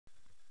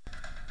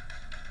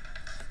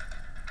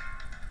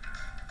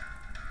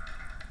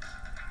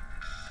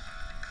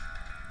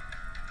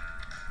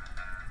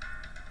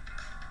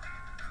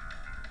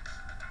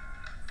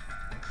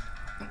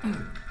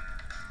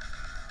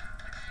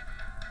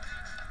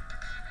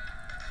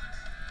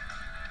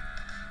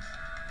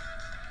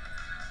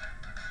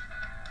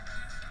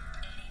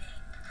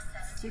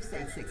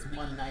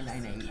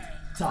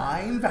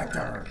Time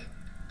Factor.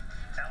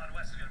 Alan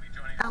West is going to be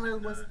joining us.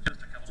 Alan West,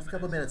 just a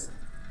couple minutes.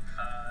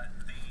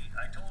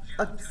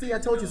 I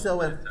told you so.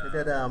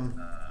 That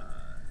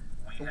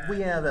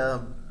we have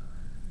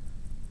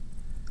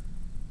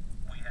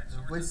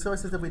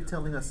resources that we're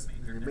telling us.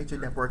 The major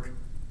network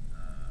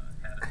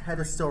had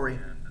a story,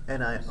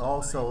 and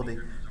also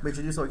the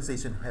major news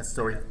organization has a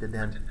story that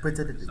then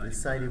printed it,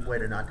 decided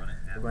whether or not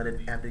to run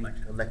it after the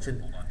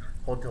election.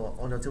 Hold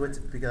on to it,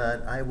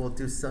 because I will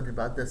do something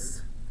about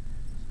this.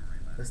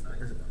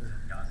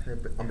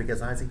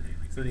 Because I see,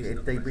 so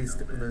they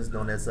released what is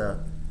known as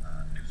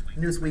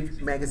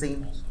Newsweek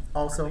magazine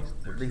also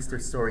released their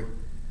story,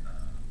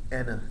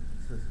 and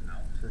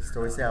the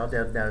story's out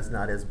that is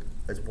not as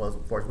well as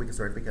far as we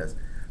concerned, because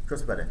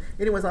trust about it.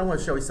 Anyways, I want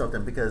to show you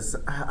something, because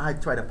I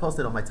try to post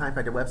it on my Time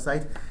Factor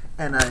website,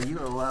 and you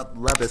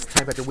love this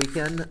Time Factor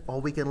weekend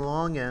all weekend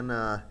long, and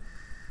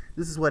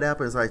this is what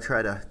happens. I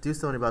try to do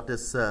something about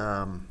this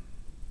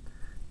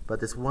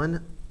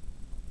one,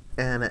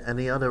 and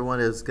the other one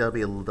is gonna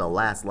be the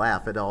last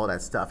laugh and all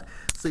that stuff.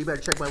 So you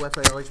better check my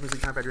website,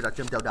 LHMusicTime for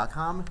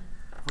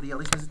the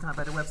LHMusic Time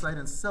Factor website,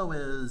 and so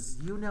is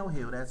you know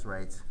who. That's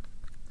right.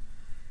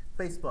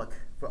 Facebook,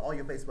 for all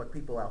your Facebook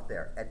people out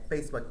there, at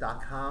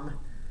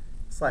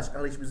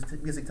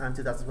facebook.com/LHMusicTime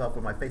 2012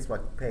 for my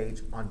Facebook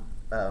page on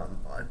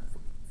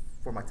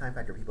for my Time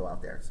Factor people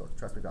out there. So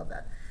trust me about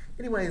that.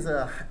 Anyways,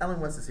 Alan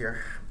West is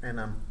here,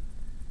 and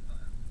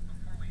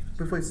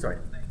before we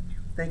start,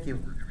 thank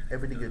you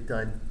everything you've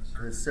done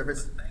for this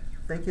service.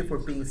 Thank you for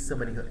being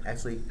somebody who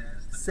actually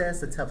says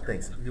the tough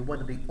things. You're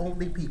one of the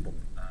only people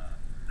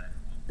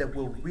that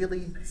will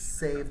really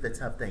save the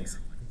tough things.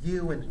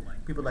 You and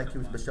people like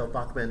you, Michelle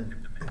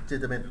Bachman,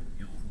 gentlemen,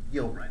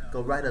 you'll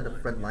go right on the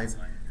front lines.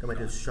 Nobody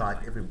has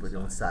shot everybody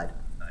on the side.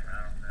 That's what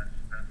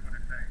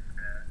it takes.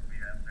 We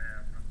have to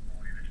have the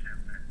leadership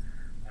that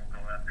will go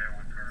out there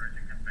with courage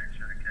and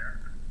conviction and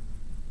character.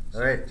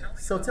 All right.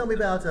 So tell me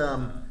about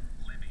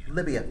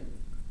Libya.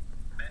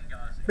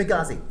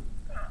 Benghazi.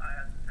 Well, I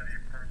have to tell you,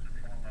 first and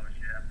foremost,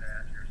 you have to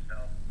ask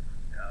yourself,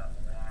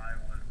 why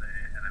was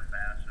an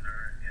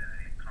ambassador in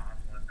a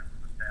consulate that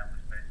was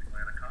established basically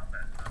in a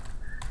combat zone?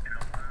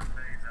 One of the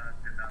things I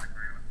did not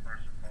agree with,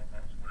 first and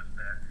foremost, was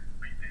that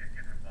we did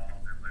get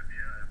involved in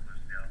Libya. It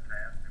was still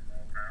passed the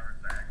War Powers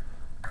Act.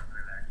 The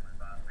president actually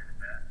violated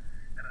that.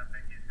 And I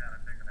think he's kind of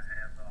taken a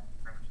hands-off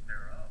approach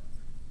thereof.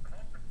 The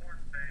most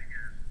important thing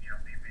is,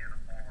 me being a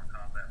former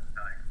combat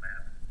battalion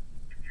commander,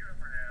 if you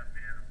ever have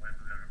men and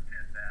women that are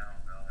pinned down,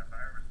 if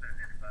I ever send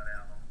anybody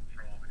out on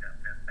patrol that got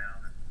pinned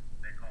down and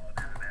they called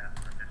in and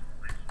asked for additional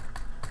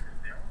resources,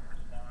 the only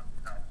response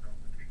is how soon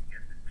we can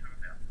get it to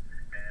them.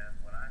 And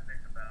when I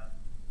think about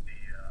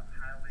the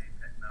highly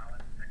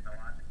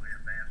technologically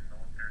advanced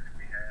military that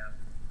we have,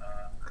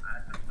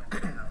 I just don't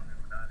know how they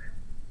were not able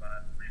to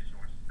provide the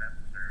resources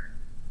necessary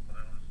for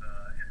those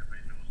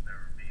individuals that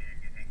are being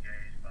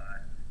engaged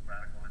by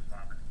radical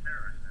Islamic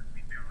terrorists. And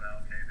we knew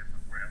Al-Qaeda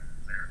program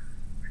was there.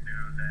 We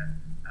knew that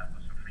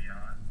Abu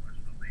Sufyan was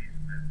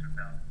released in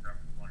 2007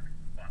 from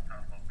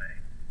Guantanamo Bay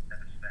and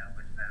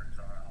established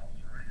Ansar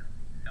al-Sharia.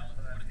 Alan,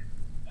 what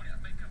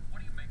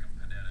do you make of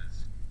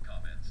Panetta's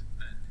comments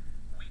that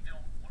we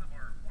don't? One of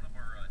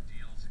our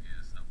deals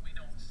is that we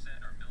don't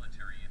send our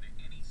military into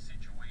any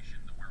situation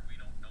where we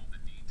don't know the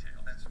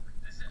details.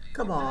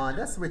 Come on,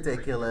 that's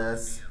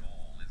ridiculous. At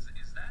all. Is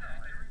that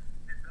accurate?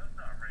 It does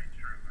not ring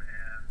true,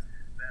 and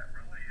that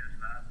really is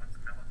not what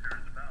the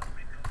military is about.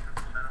 We go to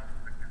the sound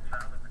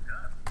of the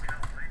gun. We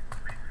don't wait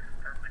for the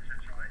perfect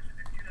situation.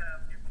 If you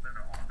have people that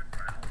are on the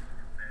ground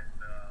that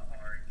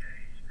are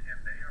engaged and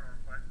they are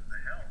requesting the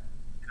help,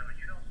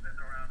 you don't sit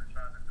around and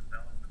try to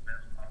develop the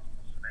best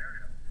possible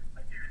scenario.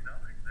 I'll give you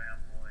another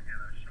example in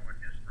a short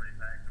history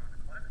back during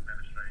the Clinton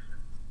administration.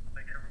 I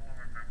think everyone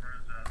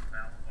remembers the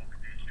Mount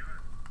Mogadishu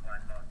and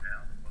Black Hawk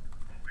Down, the book of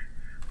the movie.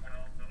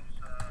 Well, those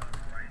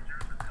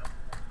Rangers and other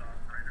force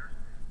operators,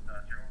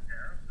 General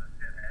Garrison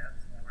had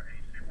asked for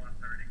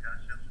AC-130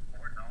 gunship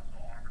support and also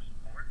armor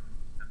support.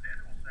 The then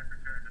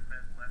Secretary of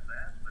Defense Les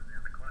Aspin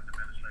in the Clinton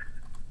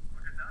administration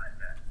who denied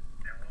that.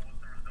 And what was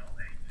the result?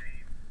 18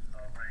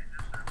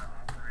 Rangers and the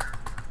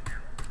operators were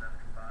killed,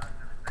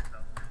 75, 76 of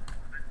them were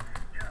wounded.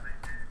 Yeah, they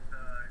did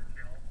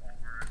kill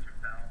over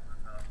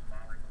 2,000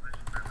 Somali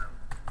militiamen of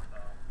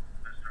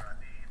Mr.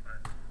 Adi,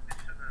 but it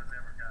should have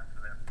never got to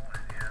that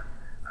point. And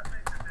I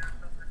think that there's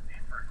something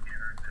deeper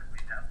here that we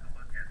have to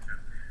look into.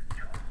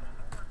 You also no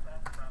one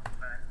talks about the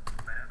fact that the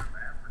commander of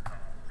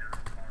AFRICOM,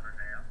 General Carter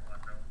Ham, who I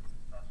know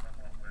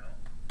somewhat well,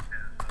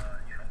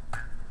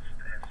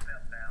 has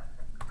stepped down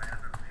from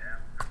commander of the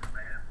African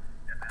Command,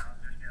 and now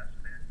just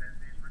yesterday it says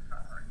he's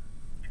retiring.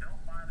 You don't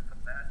find a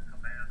combatant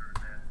commander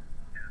that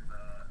is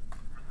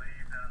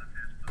relieved out of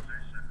his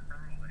position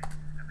early,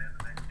 and then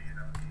the next thing you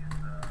know,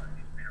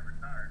 he's being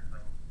retired. So,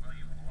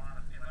 you have a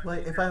lot of Well,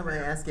 if I may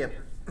ask you,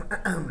 we've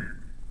got to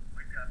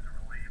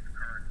relieve the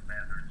current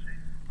commander in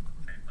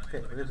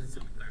Okay, Let me let's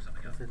clear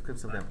something up.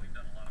 clips of them. We've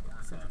done a lot of work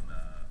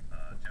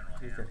on General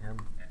Here's that Ham,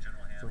 Ham. and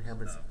General So Ham's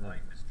Ham's, buying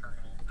this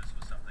terminal. This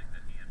was something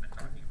that he had been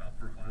talking about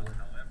for a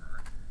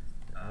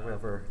while.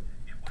 however,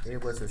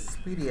 it was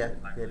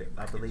expedient, Expedia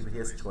that I believe it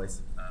his choice.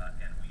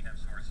 And we have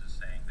sources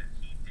saying that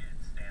he did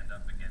stand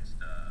up against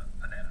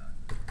Panetta.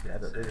 Yeah,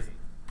 and that say, is.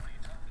 what are you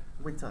talking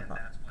about? We talk And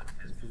about. that's what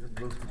his This is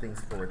move things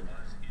forward.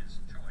 was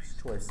his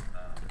choice,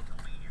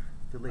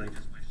 To leave. I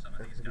just wish some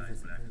of these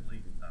guys would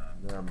actually come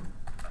out and say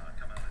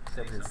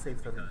Something something safe,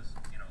 something. because,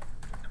 you know,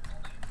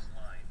 Napoleon's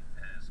line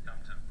has come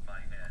to my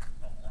head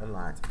A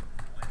lot.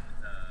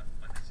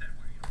 when they said,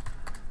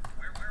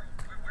 where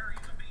are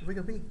you going to be? We're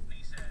gonna be.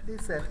 And He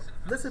said,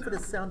 listen for the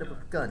sound of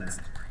guns.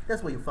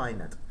 That's where you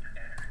find it.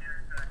 And you're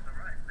exactly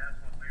right.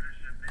 That's what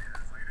leadership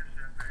is.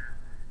 Leadership is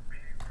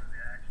being where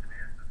the action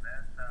is, and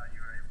that's how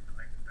you're able to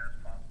make the best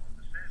possible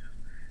decisions.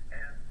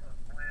 And look,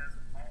 Glenn,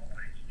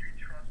 always you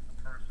trust the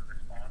person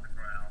that's on the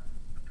ground,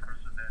 the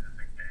person that is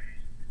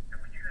engaged. And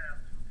when you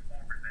have two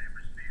former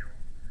Navy SEALs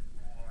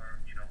who are,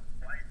 you know,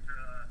 quite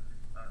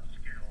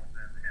skilled,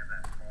 and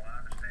that, from what I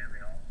understand,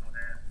 they also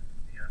had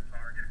the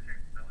target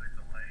capability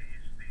to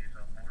laze these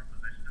mortar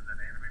positions and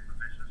enemy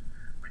positions.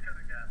 We could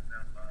have got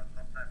them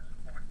some type of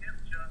support.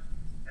 It's just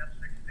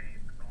F-16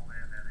 to go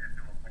in and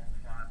do a bold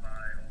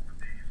flyby over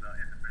these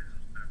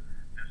individuals to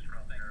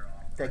disrupt their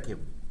operation. Thank you.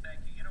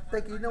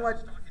 Thank you. You know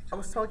what? I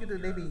was talking to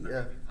Navy pilot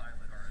or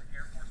an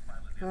Air Force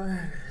pilot the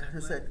other day. I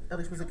said,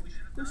 LHMusic,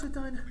 we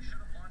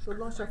should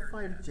launch our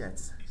fighter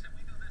jets. He said,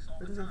 we do this all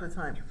This the is all the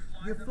time. time.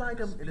 You fly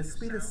them in the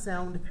speed of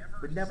sound,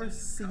 but never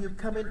see you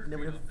coming.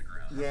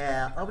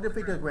 Yeah, over the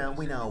feet of the ground,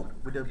 we know.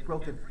 With the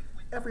broken,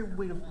 every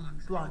wheel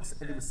blocks,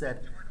 and it was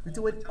said, we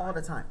do it all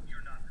the time.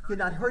 You're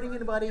not hurting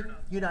anybody,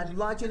 you're not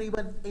lodging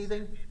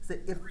anything. So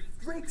it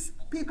freaks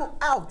people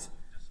out,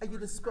 and you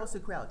disperse the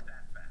crowd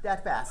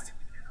that fast.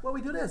 Well,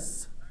 we do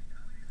this.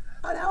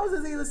 Our house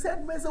is either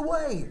 7 minutes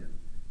away. You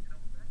know,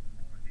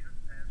 furthermore, he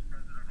doesn't ask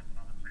President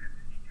Obama said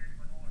that he gave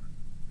an order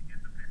to get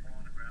the people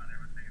on the ground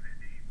everything they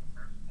need. Well,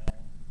 first of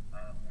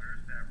all,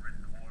 where's that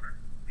written order?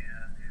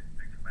 And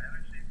the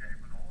commander-in-chief gave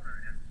an order,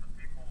 and some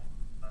people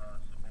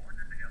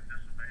subordinate to him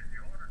disobeyed the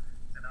order.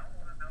 And I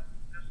want to know who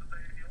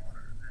disobeyed the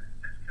order.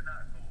 This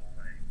cannot go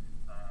away.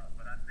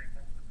 But I think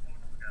most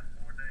importantly, we've got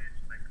 4 days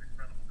to make an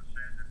incredible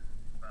decision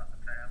about the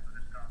path of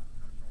this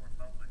constitutional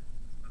republic.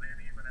 But then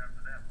even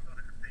after that, we're going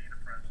to continue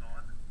to press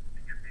on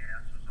and get the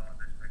answers on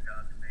this that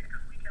God can make.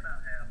 Because we cannot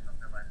have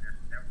something like this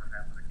ever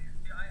happen again.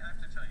 Yeah, I have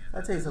to tell you.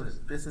 I'll tell you something.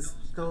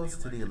 Goes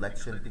to the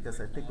election because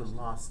I think we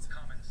lost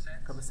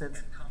common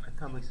sense and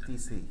common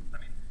DC. I mean,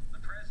 the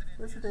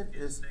President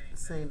is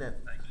saying that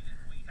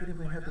we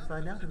didn't even have to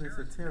find out if it's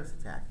a terrorist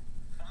attack.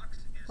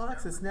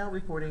 Fox is now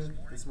reporting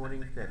this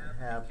morning that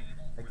have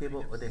a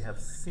cable, or they have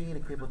seen a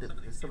cable that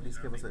some of these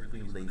cables that are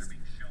being released,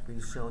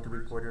 being shown to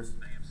reporters.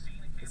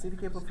 They see the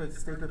cable for the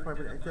State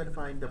Department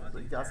identifying the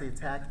Gaza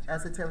attack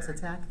as a terrorist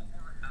attack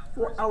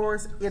 4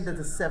 hours into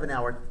the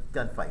 7-hour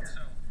gunfight.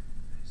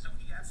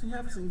 So you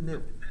obviously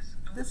knew.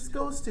 This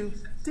goes to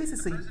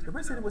decency. The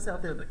president was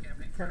out there,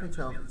 Captain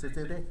Trump,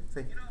 today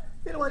saying,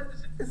 you know what?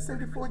 It's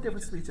 74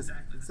 different speeches,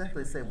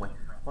 exactly the same way,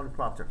 on the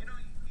prompter.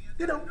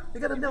 You know, you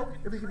gotta know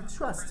if you can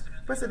trust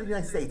President of the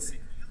United States.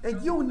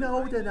 And you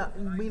know that I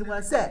mean what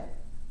I said.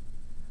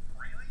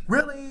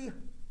 Really?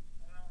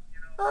 Well, you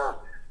know, Ah.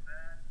 there's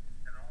that,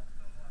 and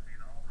also, I mean,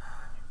 also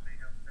when you see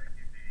him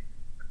taking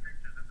the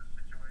pictures in the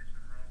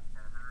Situation Room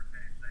for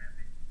Hurricane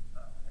Sandy,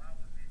 why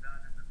was he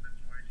not in the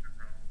Situation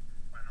Room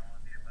when on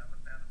the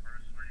 11th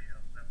anniversary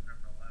of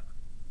September 11th,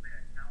 we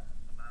had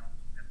countless amounts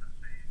of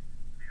embassies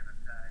being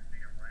attacked,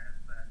 being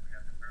ransacked, we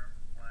had the American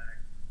flag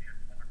being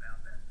torn down.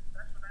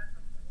 That's an act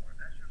of war.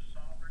 That's your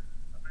sovereign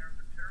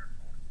American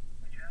territory.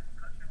 When you have a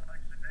country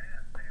like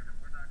Sudan saying that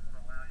we're not going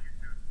to allow you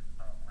to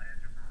land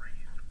your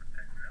Marines to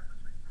protect your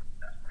embassy,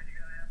 that's where you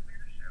got to have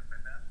leadership,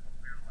 and that's what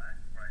we're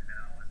lacking right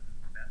now, and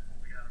that's what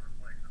we got to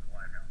replace in the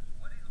White House.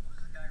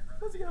 Who's the guy running?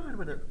 Who's the guy running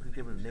with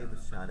giving a neighbor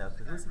shout out?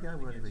 Who's the guy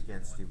running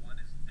against you?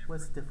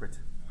 What's different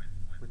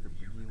with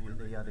you and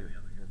the other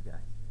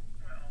guy?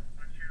 Well,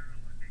 what you're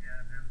looking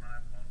at is my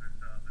opponent,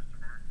 Mr.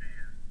 Murphy,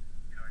 is,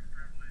 you know, a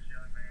privileged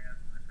young man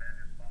who's had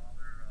his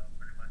father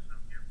pretty much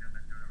give him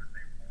and do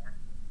everything for him.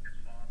 His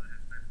father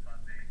has been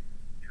funding,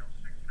 you know,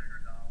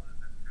 six-figure dollars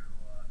into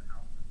the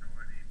House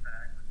Majority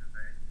PAC, which is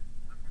a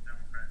liberal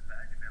Democrat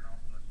PAC, and then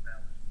also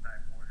established a PAC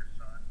for his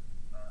son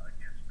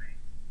against me.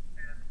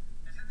 And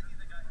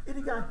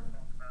Any guy.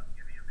 talk about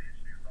any of the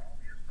issues. All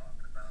he is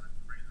talking about is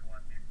the reason why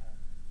people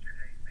should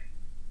hate me.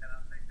 And I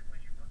think that when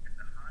you look at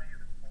the high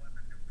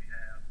unemployment that we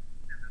have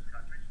in this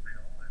country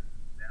still, and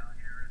down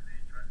here in the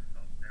Trenton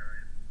Coast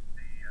area,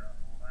 the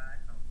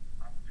lack of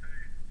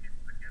opportunity for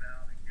people to get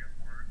out and get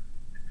work,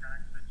 the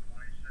tax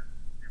situation,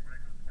 the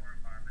regulatory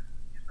environment,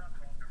 he's not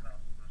talking about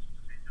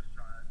solutions. He just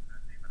tries to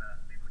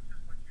demonize me, which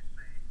is what you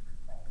see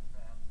all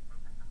across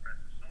liberal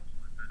progressive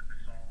socialism.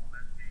 It's all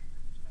Lesky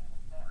school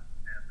of thought.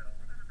 And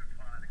we're going to do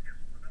fine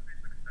against it. We're going to be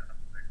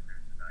successful next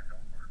Tuesday night.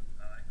 Don't worry.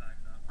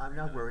 I'm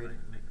not worried.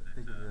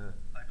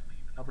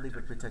 I believe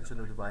in protection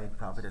of divine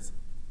providence.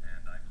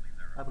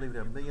 I believe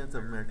there are millions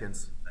of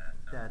Americans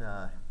that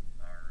are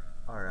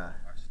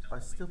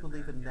still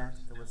believing that,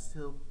 and we're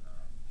still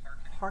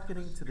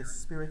hearkening to the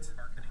Spirit,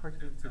 and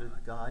hearkening to the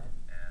God.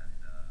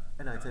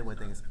 And I tell you one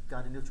thing: is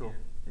God is neutral,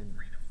 and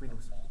freedom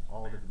is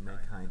all of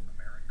mankind.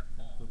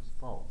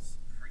 False.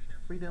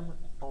 Freedom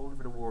all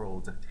over the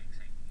world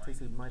takes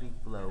a mighty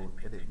blow,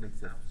 and it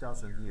makes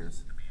 1,000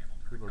 years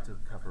to be able to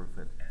cover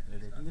it.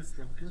 And it is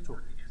neutral.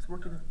 It's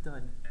working and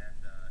done.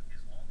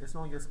 As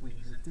long as we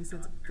are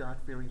decent,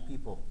 God-fearing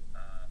people,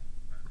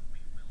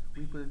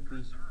 we will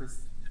be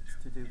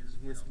to do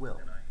His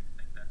will.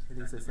 It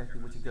is exactly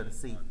what you're going to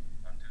see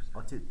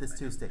on this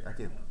Tuesday. I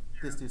do.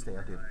 This Tuesday,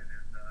 I do.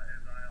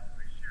 As I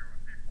always share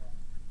with people,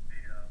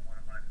 one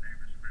of my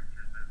favorite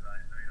scriptures is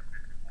Isaiah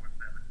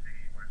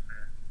 54:17, where it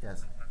says,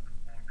 Yes. "No weapon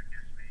formed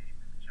against me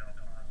shall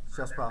prosper.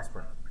 Shall prosper.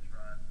 Every tongue which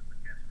rises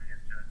against me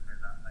in judgment,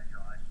 I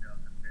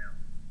shall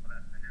condemn. For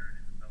that's the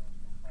heritage of those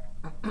who are called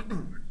according to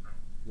the Lord."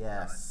 So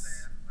Yes.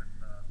 I stand with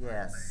my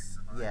Yes. faith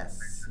and my Yes.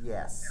 conviction.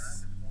 Yes. And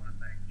I just want to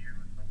thank you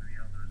and so many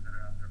others that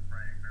are out there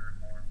praying very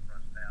hard for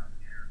us down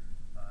here.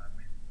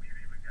 We've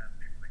even got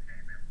people that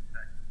came in from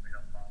Texas to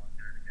help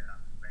volunteer to get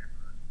out and pray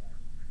for us for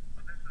us. So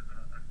this is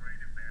a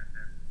great event,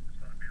 and it's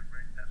going to be a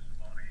great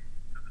testimony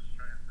to the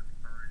strength and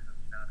courage of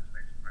the United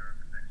States of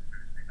America next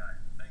Tuesday night.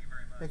 Thank you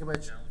very much. Thank you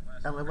much,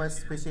 Alan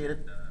West. Appreciate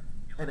it.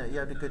 And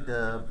you have a good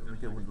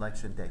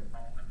election day.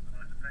 All that was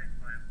much. Thanks,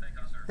 Glenn. Thank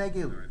you, sir. Thank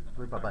you.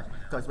 All right, Bye bye.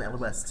 Talks about Alan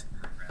West.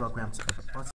 Programs.